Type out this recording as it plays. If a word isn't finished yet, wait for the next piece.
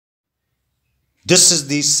This is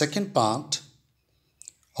the second part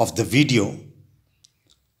of the video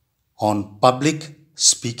on public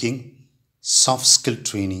speaking, soft skill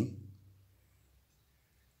training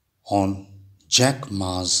on Jack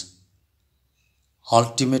Ma's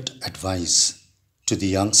ultimate advice to the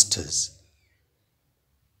youngsters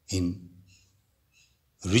in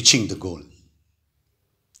reaching the goal.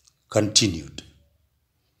 Continued.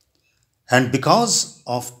 And because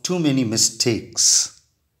of too many mistakes,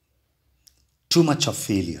 too much of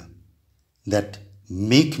failure that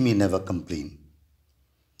make me never complain,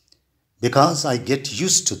 because I get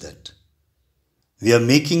used to that. We are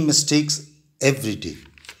making mistakes every day.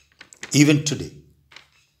 Even today,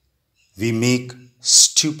 we make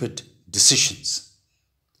stupid decisions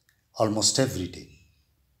almost every day.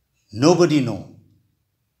 Nobody knows.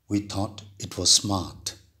 We thought it was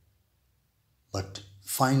smart, but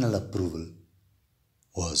final approval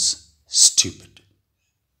was stupid.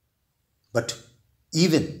 But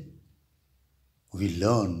even we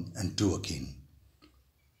learn and do again.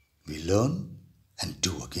 We learn and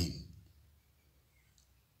do again.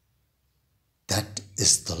 That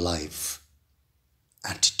is the life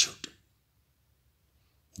attitude.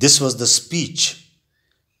 This was the speech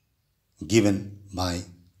given by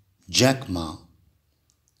Jack Ma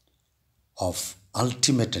of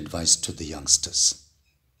ultimate advice to the youngsters.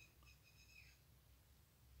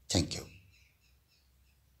 Thank you.